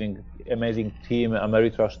amazing team,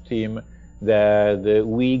 Ameritrash team, that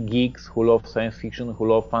we geeks who love science fiction, who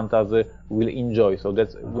love fantasy, will enjoy. So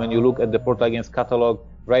that's when you look at the Portal Games catalog.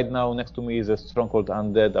 Right now, next to me is a Stronghold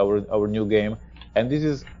Undead, our new game, and this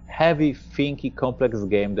is heavy, thinky, complex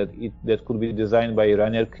game that could be designed by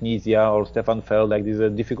Rainer Knizia or Stefan Feld. Like, this is a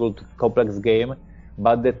difficult, complex game,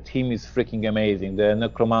 but the team is freaking amazing. The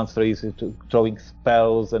necromancer is throwing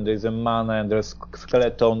spells, and there's a mana, and there's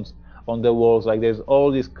skeletons on the walls. Like, there's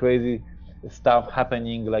all this crazy stuff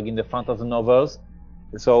happening, like in the fantasy novels.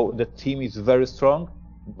 So the team is very strong,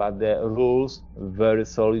 but the rules very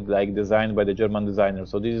solid, like designed by the German designer.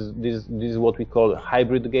 So this is what we call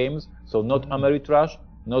hybrid games. So not Ameritrash,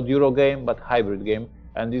 not Eurogame, but hybrid game.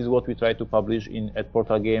 And this is what we try to publish at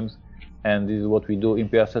Portal Games. And this is what we do.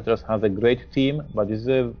 Imperial Settlers has a great theme, but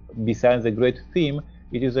besides a great theme,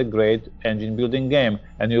 it is a great engine building game.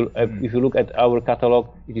 And if you look at our catalog,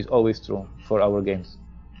 it is always true for our games.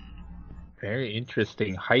 Very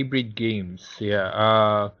interesting. Hybrid games.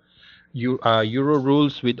 Yeah. Euro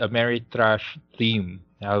rules with Ameritrash theme.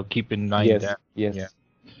 I'll keep in mind that. Yes. Yeah.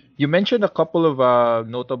 You mentioned a couple of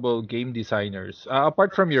notable game designers.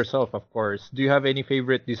 Apart from yourself, of course. Do you have any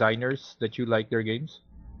favorite designers that you like their games?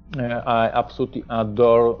 I absolutely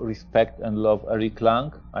adore, respect, and love Eric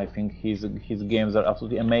Lang. I think his games are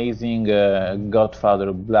absolutely amazing.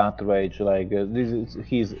 Godfather, Blood Rage,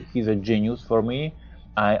 he's a genius for me.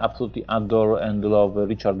 I absolutely adore and love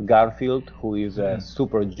Richard Garfield, who is a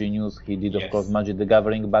super genius. He did, of course, Magic the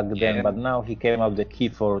Gathering back then, but now he came up with the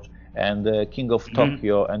Keyforge and King of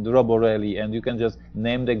Tokyo and Robo Rally, and you can just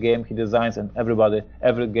name the game he designs, and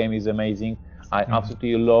every game is amazing. I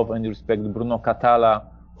absolutely love and respect Bruno Catala,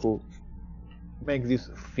 who makes these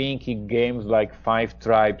thinky games like Five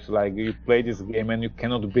Tribes. Like, you play this game and you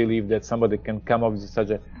cannot believe that somebody can come up with such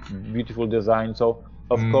a beautiful design. So,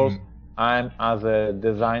 of course, I'm, as a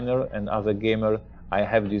designer and as a gamer, I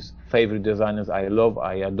have these favorite designers I love,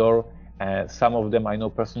 I adore. Some of them I know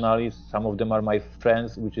personally, some of them are my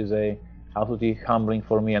friends, which is absolutely humbling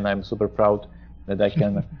for me, and I'm super proud that I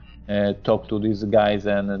can talk to these guys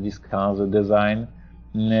and discuss the design.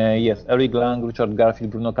 Yes, Eric Lang, Richard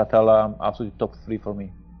Garfield, Bruno Catala, absolutely top 3 for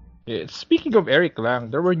me. Yeah, speaking of Eric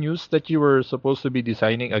Lang, there were news that you were supposed to be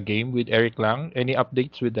designing a game with Eric Lang. Any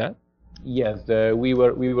updates with that? Yes, we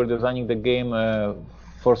were designing the game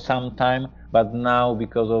for some time, but now,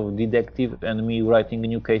 because of Detective and me writing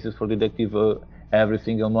new cases for Detective every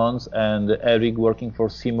single month, and Eric working for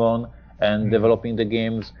Simon and developing the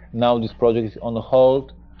games, now this project is on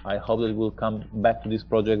hold. I hope that we'll come back to this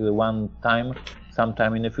project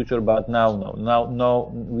sometime in the future, but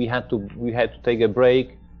now we had to take a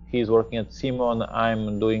break. He's working at Simon,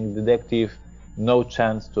 I'm doing Detective. No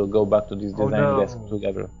chance to go back to this design desk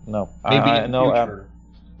together. No. Maybe in future.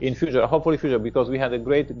 In future, hopefully future, because we had a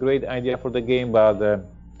great idea for the game, but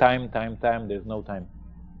time. There's no time.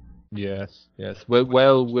 Yes.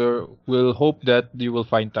 Well, we'll hope that you will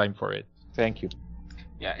find time for it. Thank you.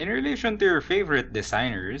 Yeah, in relation to your favorite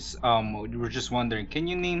designers, we're just wondering, can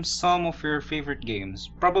you name some of your favorite games,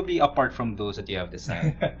 probably apart from those that you have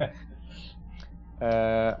designed?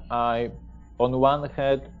 On one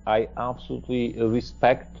hand, I absolutely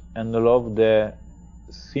respect and love the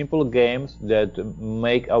simple games that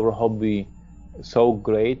make our hobby so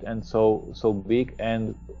great and so big,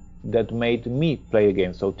 and that made me play a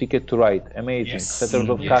game. So Ticket to Ride, amazing. Settlers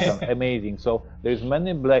of Catan, amazing. So there's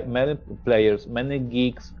many players, many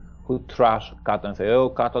geeks who trash Catan, say,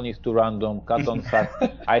 oh, Catan is too random, Catan sucks.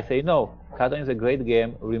 I say, no, Catan is a great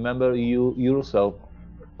game. Remember, you yourself,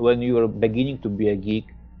 when you are beginning to be a geek,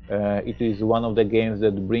 it is one of the games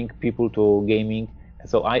that bring people to gaming.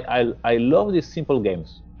 So I love these simple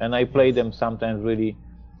games, and I play them sometimes really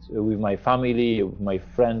with my family, with my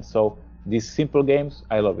friends. So these simple games,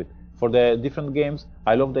 I love it. For the different games,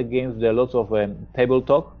 I love the games. There are lots of table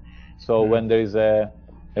talk. So when there is a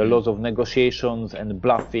lot of negotiations and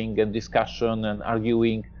bluffing and discussion and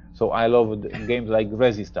arguing. So I love the games like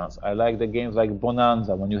Resistance. I like the games like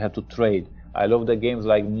Bonanza, when you have to trade. I love the games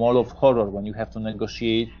like Mall of Horror, when you have to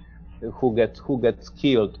negotiate who gets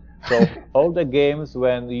killed. So all the games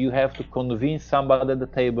when you have to convince somebody at the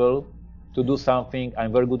table to do something.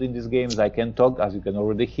 I'm very good in these games. I can talk, as you can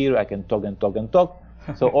already hear. I can talk and talk and talk.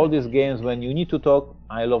 So all these games when you need to talk,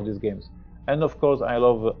 I love these games. And of course, I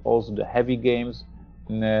love also the heavy games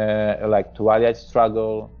like Twilight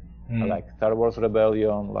Struggle, like Star Wars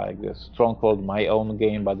Rebellion, like Stronghold, my own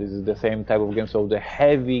game, but this is the same type of game. So the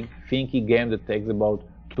heavy, thinky game that takes about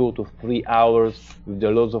 2 to 3 hours with the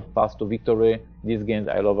loads of paths to victory. These games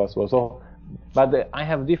I love as well. So, but I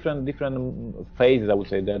have different phases. I would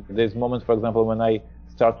say that there's moments, for example, when I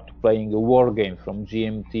start playing a war game from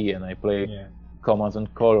GMT and I play Commands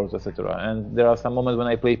and Colors, etc. And there are some moments when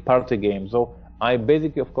I play party games. So I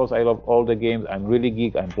basically, of course, I love all the games. I'm really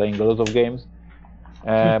geek. I'm playing a lot of games.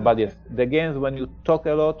 But yes, the games when you talk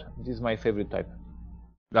a lot, this is my favorite type.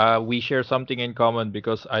 We share something in common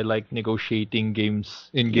because I like negotiating games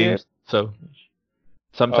in games. So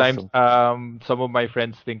sometimes some of my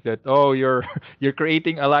friends think that, oh, you're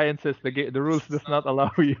creating alliances. The rules does not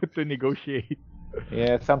allow you to negotiate.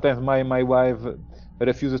 Yeah, sometimes my wife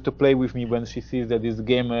refuses to play with me when she sees that this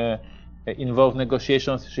game involved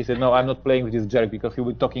negotiations, she said, "No, I'm not playing with this jerk because he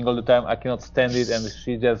will be talking all the time. I cannot stand it," and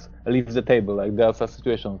she just leaves the table. Like there are such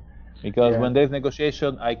situations because when there's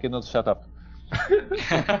negotiation, I cannot shut up.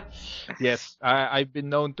 Yes, I've been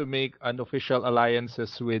known to make unofficial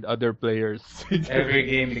alliances with other players. Every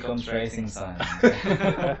game becomes Rising Sun.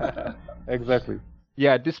 Exactly.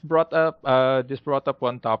 Yeah, this brought up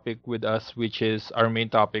one topic with us, which is our main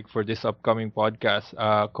topic for this upcoming podcast,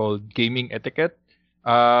 called gaming etiquette.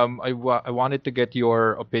 I wanted to get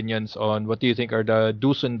your opinions on what do you think are the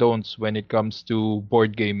do's and don'ts when it comes to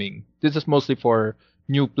board gaming. This is mostly for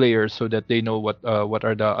new players so that they know what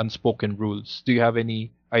are the unspoken rules. Do you have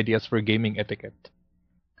any ideas for gaming etiquette?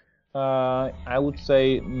 I would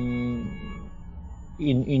say,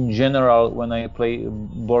 in general, when I play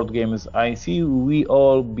board games, I see we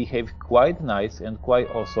all behave quite nice and quite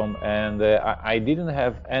awesome, and I didn't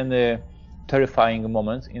have any terrifying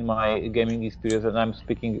moments in my gaming experience. And I'm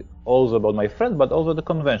speaking also about my friends, but also the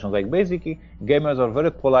conventions. Like basically, gamers are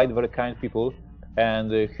very polite, very kind people,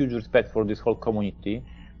 and huge respect for this whole community.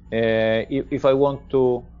 If I want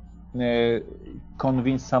to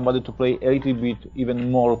convince somebody to play a little bit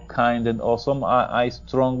even more kind and awesome, I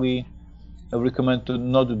strongly recommend to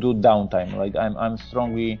not do downtime. Like I'm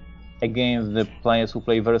strongly against the players who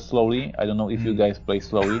play very slowly. I don't know if you guys play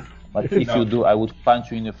slowly, but if you do, I would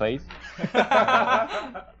punch you in the face.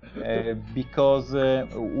 Because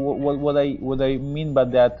what I mean by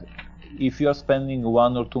that, if you're spending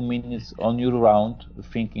 1 or 2 minutes on your round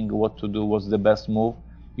thinking what to do, what's the best move,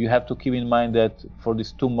 you have to keep in mind that for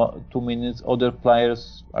these 2 minutes, other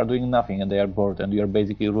players are doing nothing and they are bored, and you are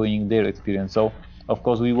basically ruining their experience. So, of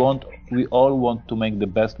course, we all want to make the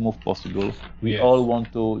best move possible. We all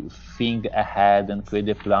want to think ahead and create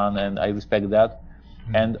a plan, and I respect that.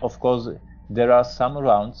 And of course, there are some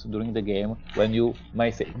rounds during the game when you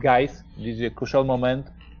might say, "Guys, this is a crucial moment.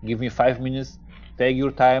 Give me 5 minutes. Take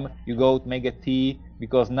your time. You go make a tea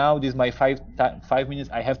because now this is my 5 minutes.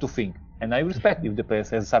 I have to think." And I respect if the player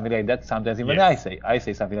says something like that. Sometimes even I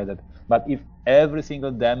say something like that. But if every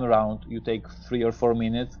single damn round you take 3 or 4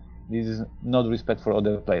 minutes, this is not respect for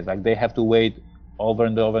other players. Like they have to wait over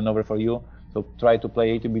and over and over for you. So try to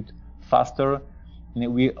play a little bit faster.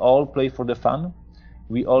 We all play for the fun.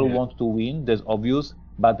 We all want to win. That's obvious.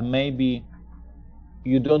 But maybe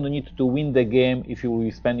you don't need to win the game if you will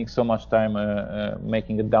be spending so much time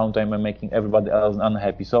making a downtime and making everybody else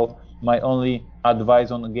unhappy. So my only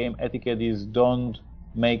advice on game etiquette is don't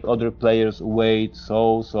make other players wait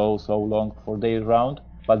so long for their round.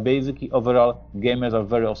 But basically, overall, gamers are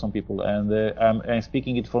very awesome people, and I'm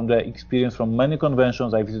speaking it from the experience from many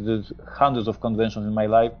conventions. I visited hundreds of conventions in my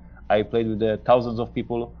life. I played with thousands of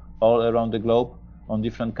people all around the globe on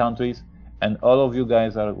different countries, and all of you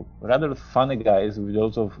guys are rather funny guys with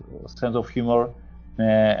lots of sense of humor,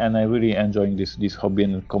 and I really enjoying this hobby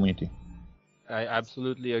and community. I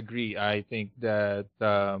absolutely agree. I think that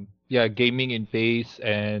gaming in pace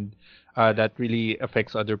and that really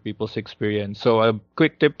affects other people's experience. So a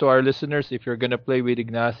quick tip to our listeners: if you're gonna play with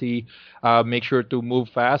Ignacy, make sure to move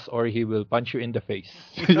fast, or he will punch you in the face.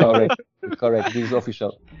 Correct. This is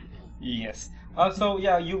official. Yes. So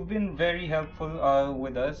yeah, you've been very helpful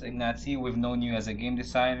with us, Ignacy. We've known you as a game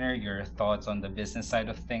designer, your thoughts on the business side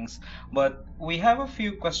of things. But we have a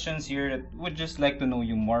few questions here that would just like to know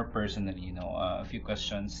you more personally. You know, a few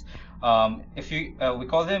questions. If you we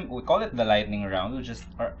call it the lightning round. We'll just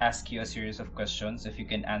ask you a series of questions. If you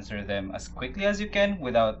can answer them as quickly as you can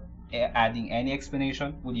without adding any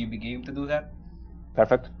explanation, would you be game to do that?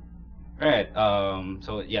 Perfect. Right.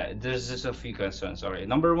 So yeah, there's just a few questions. All right.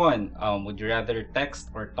 Number 1. Would you rather text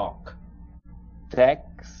or talk?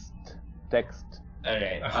 Text. All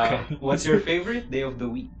right. Okay. What's your favorite day of the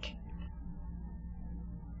week?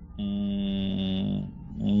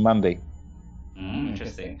 Monday.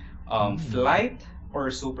 Interesting. Flight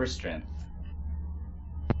or super strength?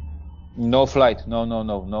 No flight.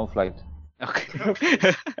 No flight.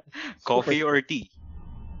 Okay. Coffee or tea?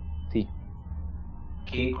 Tea.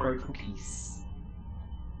 Cake or cookies?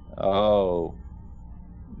 Oh.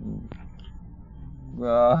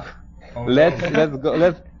 Let's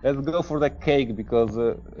go for the cake because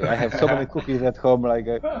I have so many cookies at home. Like,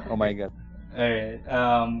 oh my god. All right.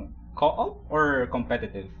 Co-op or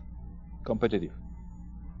competitive? Competitive.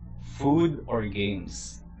 Food or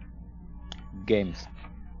games? Games.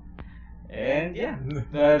 And yeah,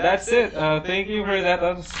 that's it. Thank you for that.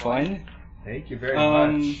 That was fun. Thank you very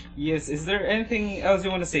much. Yes. Is there anything else you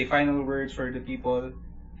want to say? Final words for the people?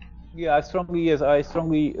 Yeah, I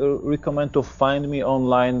strongly recommend to find me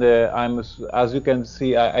online. As you can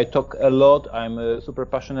see, I talk a lot. I'm super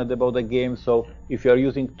passionate about the game. So if you are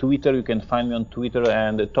using Twitter, you can find me on Twitter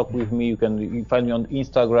and talk with me. You find me on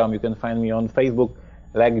Instagram. You can find me on Facebook.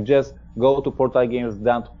 Like just go to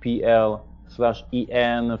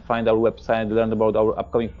portalgames.pl/en, find our website, learn about our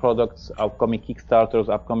upcoming products, upcoming Kickstarters,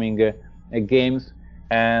 upcoming games,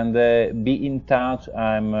 and be in touch.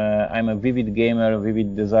 I'm a vivid gamer, a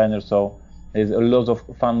vivid designer, so there's a lot of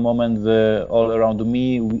fun moments all around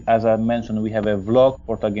me. As I mentioned, we have a vlog,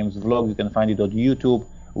 Portal Games vlog. You can find it on YouTube.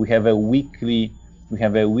 We have a weekly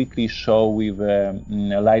show with a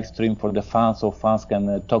live stream for the fans, so fans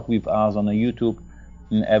can talk with us on YouTube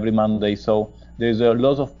every Monday. So there's a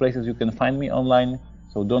lot of places you can find me online.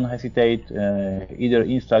 So don't hesitate. Either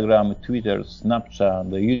Instagram, Twitter, Snapchat,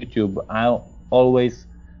 YouTube. I'll always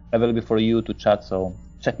available for you to chat. So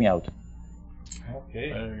check me out.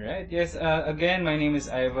 Okay. All right. Yes. Again, my name is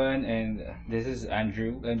Ivan, and this is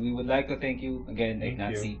Andrew, and we would like to thank you again,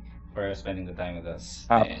 Ignacy, for spending the time with us.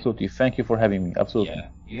 Absolutely. Thank you for having me. Absolutely. Yeah.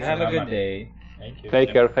 You have a good day. Thank you.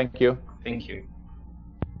 Take care. Thank you. Thank you.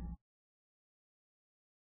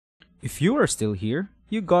 If you are still here,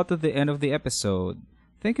 you got to the end of the episode.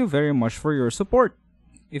 Thank you very much for your support.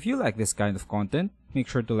 If you like this kind of content, make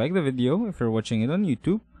sure to like the video if you're watching it on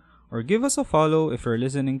YouTube, or give us a follow if you're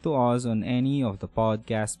listening to us on any of the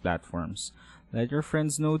podcast platforms. Let your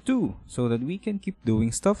friends know too, so that we can keep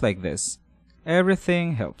doing stuff like this.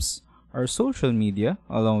 Everything helps. Our social media,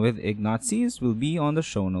 along with Ignacy's, will be on the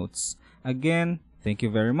show notes. Again, thank you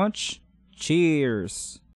very much. Cheers!